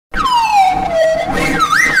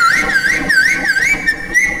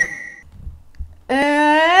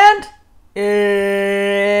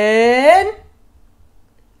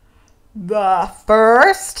the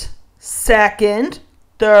first, second,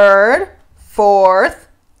 third, fourth,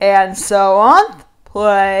 and so on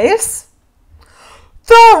place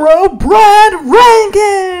Thoroughbred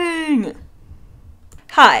ranking!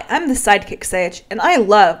 Hi, I'm the Sidekick Sage, and I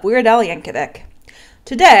love Weird Al Yankovic.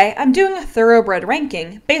 Today, I'm doing a Thoroughbred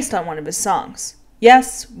ranking based on one of his songs.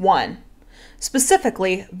 Yes, one.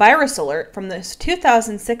 Specifically, Virus Alert from this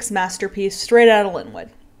 2006 masterpiece Straight Outta Linwood.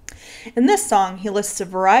 In this song, he lists a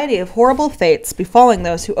variety of horrible fates befalling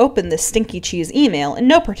those who open this stinky cheese email in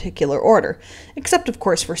no particular order, except of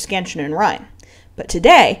course for scansion and rhyme. But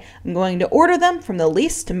today, I'm going to order them from the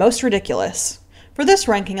least to most ridiculous. For this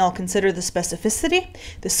ranking, I'll consider the specificity,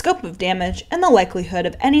 the scope of damage, and the likelihood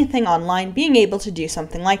of anything online being able to do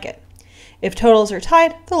something like it. If totals are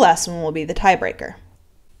tied, the last one will be the tiebreaker.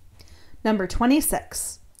 Number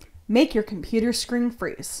 26. Make your computer screen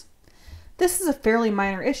freeze. This is a fairly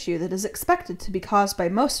minor issue that is expected to be caused by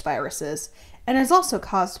most viruses, and is also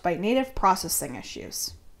caused by native processing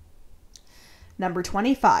issues. Number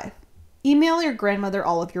 25. Email your grandmother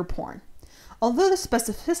all of your porn. Although the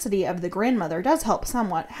specificity of the grandmother does help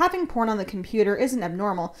somewhat, having porn on the computer isn't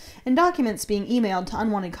abnormal, and documents being emailed to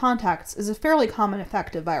unwanted contacts is a fairly common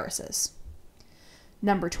effect of viruses.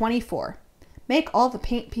 Number 24. Make all the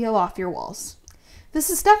paint peel off your walls. This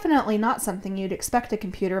is definitely not something you'd expect a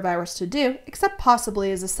computer virus to do, except possibly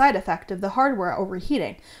as a side effect of the hardware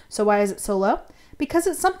overheating. So why is it so low? Because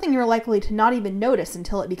it's something you're likely to not even notice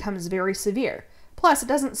until it becomes very severe. Plus, it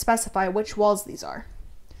doesn't specify which walls these are.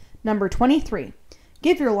 Number 23.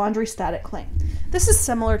 Give your laundry static cling. This is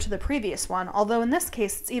similar to the previous one, although in this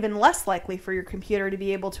case it's even less likely for your computer to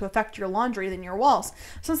be able to affect your laundry than your walls,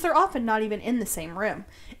 since they're often not even in the same room.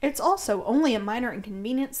 It's also only a minor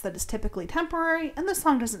inconvenience that is typically temporary, and the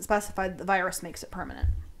song doesn't specify that the virus makes it permanent.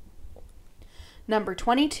 Number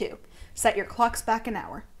 22. Set your clocks back an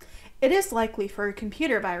hour. It is likely for a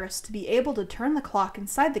computer virus to be able to turn the clock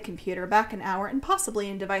inside the computer back an hour, and possibly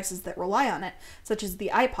in devices that rely on it, such as the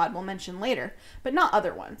iPod we'll mention later, but not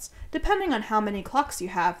other ones. Depending on how many clocks you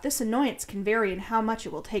have, this annoyance can vary in how much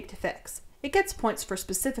it will take to fix. It gets points for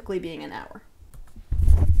specifically being an hour.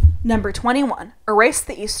 Number 21. Erase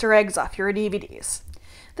the Easter eggs off your DVDs.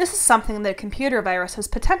 This is something that a computer virus has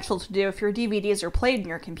potential to do if your DVDs are played in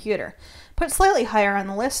your computer. Put slightly higher on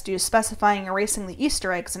the list due to specifying erasing the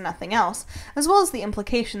Easter eggs and nothing else, as well as the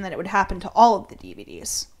implication that it would happen to all of the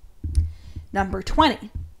DVDs. Number 20.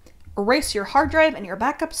 Erase your hard drive and your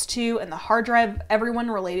backups too, and the hard drive of everyone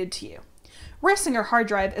related to you. Erasing your hard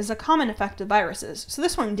drive is a common effect of viruses, so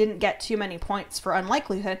this one didn't get too many points for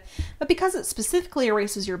unlikelihood, but because it specifically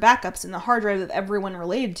erases your backups and the hard drive of everyone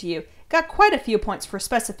related to you, it got quite a few points for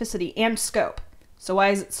specificity and scope. So why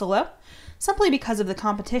is it so low? Simply because of the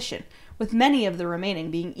competition, with many of the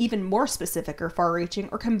remaining being even more specific or far-reaching,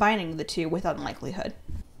 or combining the two with unlikelihood.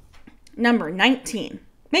 Number 19.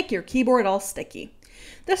 Make your keyboard all sticky.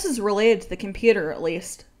 This is related to the computer at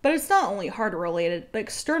least, but it's not only hardware related, but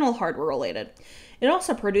external hardware related. It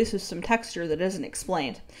also produces some texture that isn't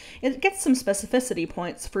explained. It gets some specificity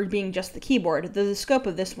points for being just the keyboard, though the scope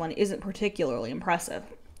of this one isn't particularly impressive.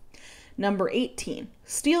 Number 18.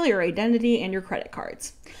 Steal your identity and your credit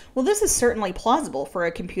cards. Well, this is certainly plausible for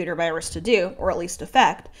a computer virus to do, or at least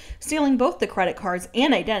affect. Stealing both the credit cards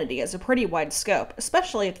and identity is a pretty wide scope,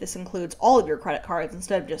 especially if this includes all of your credit cards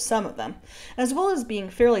instead of just some of them, as well as being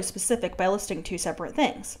fairly specific by listing two separate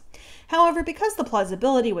things. However, because the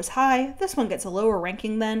plausibility was high, this one gets a lower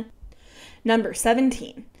ranking than. Number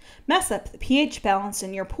 17. Mess up the pH balance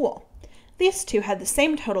in your pool. These two had the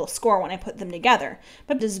same total score when I put them together,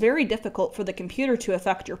 but it is very difficult for the computer to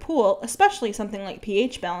affect your pool, especially something like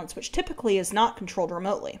pH balance, which typically is not controlled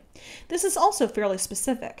remotely. This is also fairly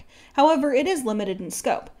specific. However, it is limited in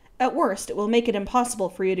scope. At worst, it will make it impossible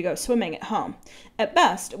for you to go swimming at home. At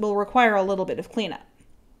best, it will require a little bit of cleanup.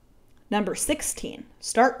 Number 16.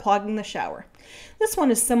 Start clogging the shower. This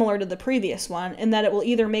one is similar to the previous one in that it will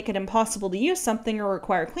either make it impossible to use something or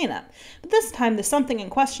require cleanup, but this time the something in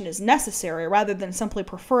question is necessary rather than simply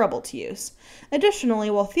preferable to use. Additionally,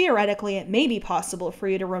 while theoretically it may be possible for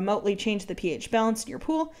you to remotely change the pH balance in your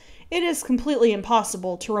pool, it is completely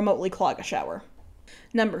impossible to remotely clog a shower.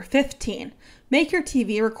 Number 15. Make your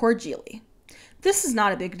TV record Geely. This is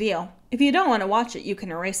not a big deal. If you don't want to watch it, you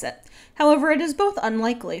can erase it. However, it is both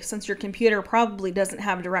unlikely, since your computer probably doesn't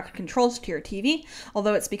have direct controls to your TV,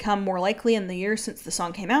 although it's become more likely in the years since the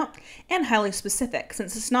song came out, and highly specific,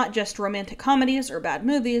 since it's not just romantic comedies or bad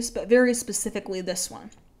movies, but very specifically this one.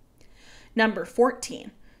 Number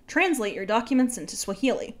 14. Translate your documents into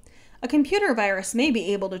Swahili. A computer virus may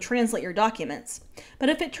be able to translate your documents, but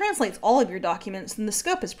if it translates all of your documents, then the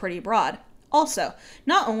scope is pretty broad. Also,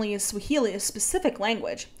 not only is Swahili a specific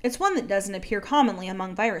language, it's one that doesn't appear commonly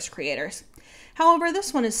among virus creators. However,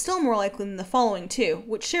 this one is still more likely than the following two,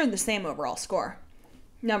 which share the same overall score.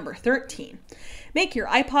 Number 13. Make your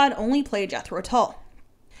iPod only play Jethro Tull.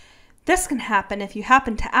 This can happen if you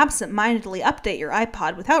happen to absent-mindedly update your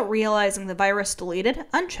iPod without realizing the virus deleted,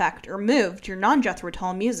 unchecked, or moved your non-Jethro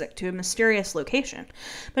Tull music to a mysterious location,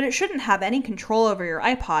 but it shouldn't have any control over your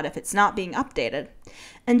iPod if it's not being updated.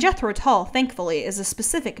 And Jethro Tull, thankfully, is a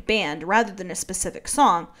specific band rather than a specific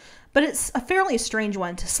song, but it's a fairly strange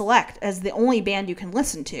one to select as the only band you can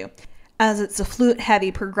listen to, as it's a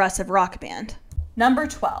flute-heavy progressive rock band. Number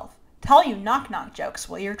 12. Tell you knock-knock jokes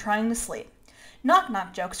while you're trying to sleep.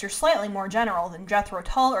 Knock-knock jokes are slightly more general than Jethro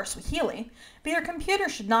Tull or Swahili, but your computer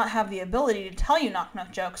should not have the ability to tell you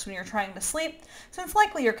knock-knock jokes when you're trying to sleep, since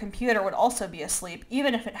likely your computer would also be asleep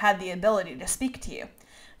even if it had the ability to speak to you.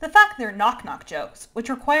 The fact they're knock-knock jokes, which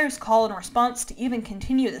requires call and response to even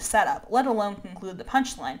continue the setup, let alone conclude the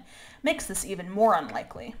punchline, makes this even more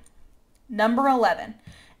unlikely. Number 11.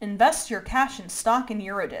 Invest your cash in stock in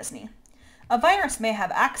Euro Disney. A virus may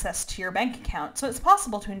have access to your bank account, so it's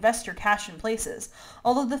possible to invest your cash in places,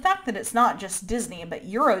 although the fact that it's not just Disney but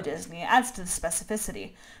Euro Disney adds to the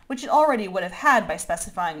specificity, which it already would have had by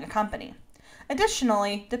specifying a company.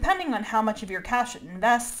 Additionally, depending on how much of your cash it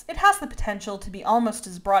invests, it has the potential to be almost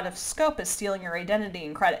as broad of scope as stealing your identity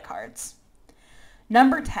and credit cards.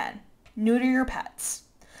 Number 10. Neuter your pets.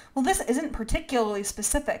 While this isn't particularly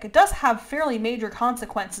specific, it does have fairly major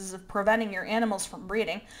consequences of preventing your animals from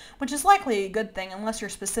breeding, which is likely a good thing unless you're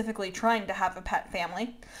specifically trying to have a pet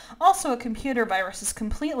family. Also, a computer virus is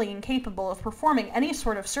completely incapable of performing any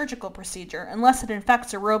sort of surgical procedure unless it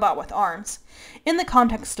infects a robot with arms. In the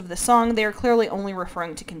context of the song, they are clearly only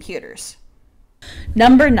referring to computers.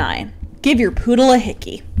 Number 9. Give your poodle a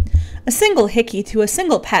hickey. A single hickey to a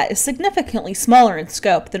single pet is significantly smaller in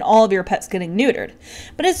scope than all of your pets getting neutered,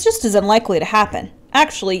 but it's just as unlikely to happen.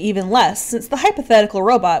 Actually, even less, since the hypothetical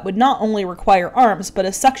robot would not only require arms, but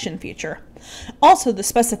a suction feature. Also, the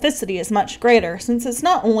specificity is much greater, since it's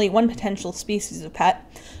not only one potential species of pet,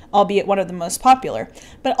 albeit one of the most popular,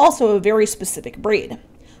 but also a very specific breed.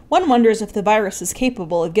 One wonders if the virus is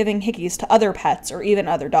capable of giving hickeys to other pets or even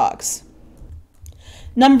other dogs.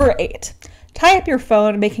 Number 8. Tie up your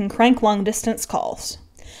phone making crank long-distance calls.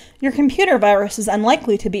 Your computer virus is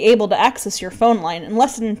unlikely to be able to access your phone line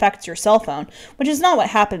unless it infects your cell phone, which is not what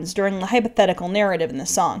happens during the hypothetical narrative in the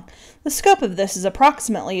song. The scope of this is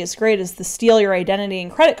approximately as great as the steal your identity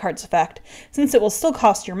and credit cards effect, since it will still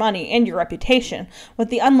cost your money and your reputation, with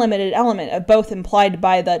the unlimited element of both implied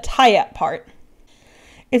by the tie-up part.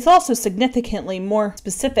 It's also significantly more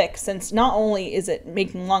specific since not only is it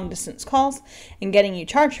making long-distance calls and getting you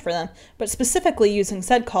charged for them, but specifically using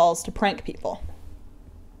said calls to prank people.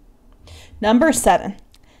 Number 7.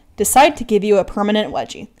 Decide to give you a permanent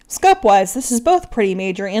wedgie. Scope-wise, this is both pretty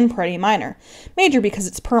major and pretty minor. Major because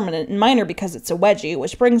it's permanent, and minor because it's a wedgie,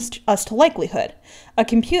 which brings us to likelihood. A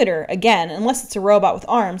computer, again, unless it's a robot with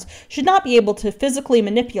arms, should not be able to physically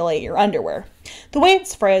manipulate your underwear. The way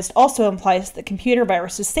it's phrased also implies that computer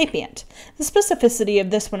virus is sapient. The specificity of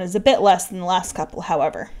this one is a bit less than the last couple,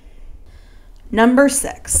 however. Number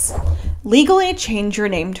 6. Legally change your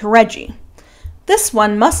name to Reggie. This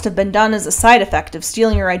one must have been done as a side effect of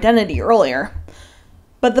stealing your identity earlier,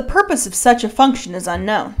 but the purpose of such a function is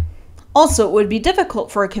unknown. Also, it would be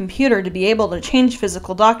difficult for a computer to be able to change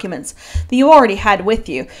physical documents that you already had with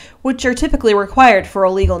you, which are typically required for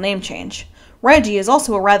a legal name change. Reggie is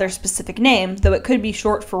also a rather specific name, though it could be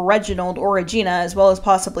short for Reginald or Regina as well as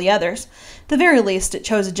possibly others. At the very least, it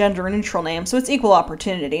chose a gender-neutral name, so it's equal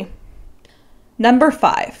opportunity. Number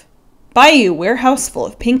 5. Buy you a warehouse full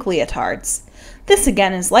of pink leotards. This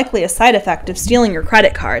again is likely a side effect of stealing your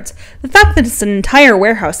credit cards. The fact that it's an entire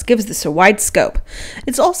warehouse gives this a wide scope.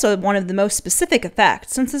 It's also one of the most specific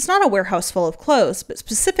effects, since it's not a warehouse full of clothes, but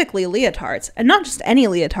specifically leotards, and not just any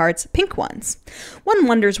leotards, pink ones. One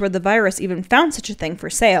wonders where the virus even found such a thing for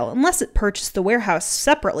sale, unless it purchased the warehouse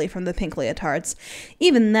separately from the pink leotards.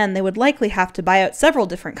 Even then, they would likely have to buy out several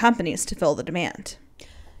different companies to fill the demand.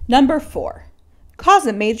 Number 4. Cause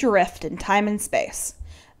a major rift in time and space.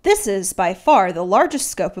 This is, by far, the largest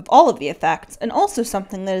scope of all of the effects, and also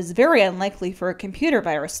something that is very unlikely for a computer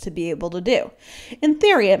virus to be able to do. In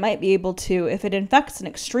theory, it might be able to if it infects an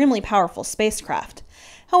extremely powerful spacecraft.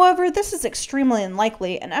 However, this is extremely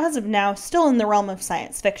unlikely, and as of now, still in the realm of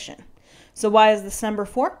science fiction. So why is this number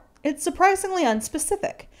 4? It's surprisingly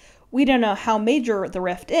unspecific. We don't know how major the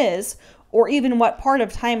rift is, or even what part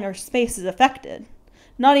of time or space is affected.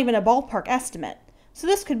 Not even a ballpark estimate. So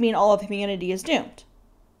this could mean all of humanity is doomed.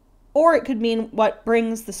 or it could mean what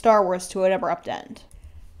brings the Star Wars to an abrupt end.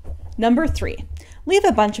 Number 3. Leave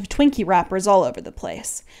a bunch of Twinkie wrappers all over the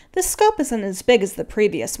place. This scope isn't as big as the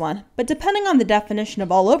previous one, but depending on the definition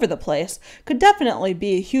of all over the place, could definitely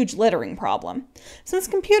be a huge littering problem. Since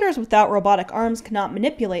computers without robotic arms cannot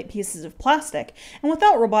manipulate pieces of plastic, and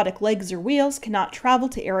without robotic legs or wheels cannot travel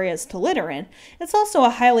to areas to litter in, it's also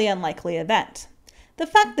a highly unlikely event. The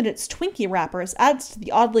fact that it's Twinkie wrappers adds to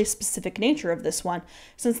the oddly specific nature of this one,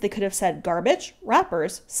 since they could have said garbage,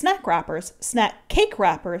 wrappers, snack cake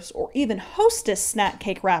wrappers, or even hostess snack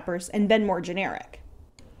cake wrappers and been more generic.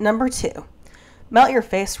 Number 2. Melt your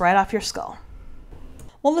face right off your skull.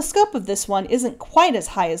 While the scope of this one isn't quite as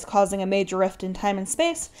high as causing a major rift in time and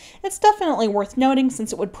space, it's definitely worth noting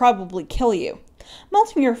since it would probably kill you.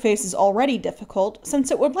 Melting your face is already difficult,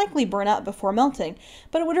 since it would likely burn up before melting,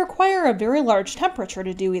 but it would require a very large temperature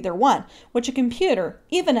to do either one, which a computer,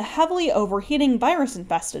 even a heavily overheating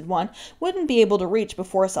virus-infested one, wouldn't be able to reach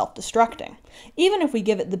before self-destructing. Even if we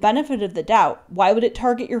give it the benefit of the doubt, why would it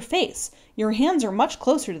target your face? Your hands are much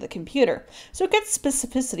closer to the computer, so it gets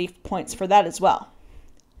specificity points for that as well.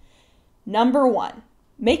 Number 1.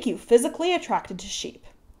 Make you physically attracted to sheep.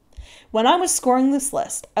 When I was scoring this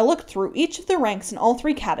list, I looked through each of the ranks in all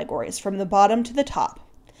 3 categories from the bottom to the top.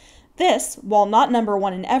 This, while not number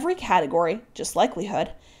 1 in every category, just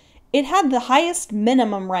likelihood, it had the highest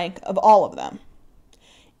minimum rank of all of them.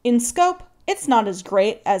 In scope, it's not as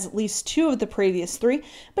great as at least 2 of the previous 3,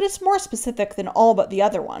 but it's more specific than all but the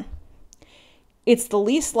other one. It's the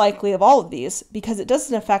least likely of all of these because it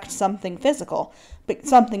doesn't affect something physical, but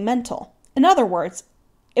something mental. In other words,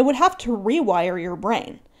 it would have to rewire your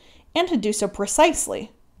brain, and to do so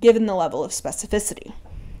precisely, given the level of specificity.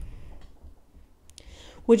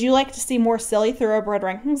 Would you like to see more silly Thoroughbred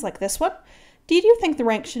rankings like this one? Did you think the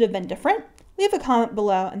rank should have been different? Leave a comment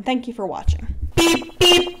below, and thank you for watching. Beep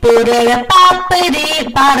beep boodity boppity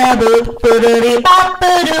bada boop boodity bop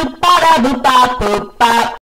boop bada boop bop boop bop.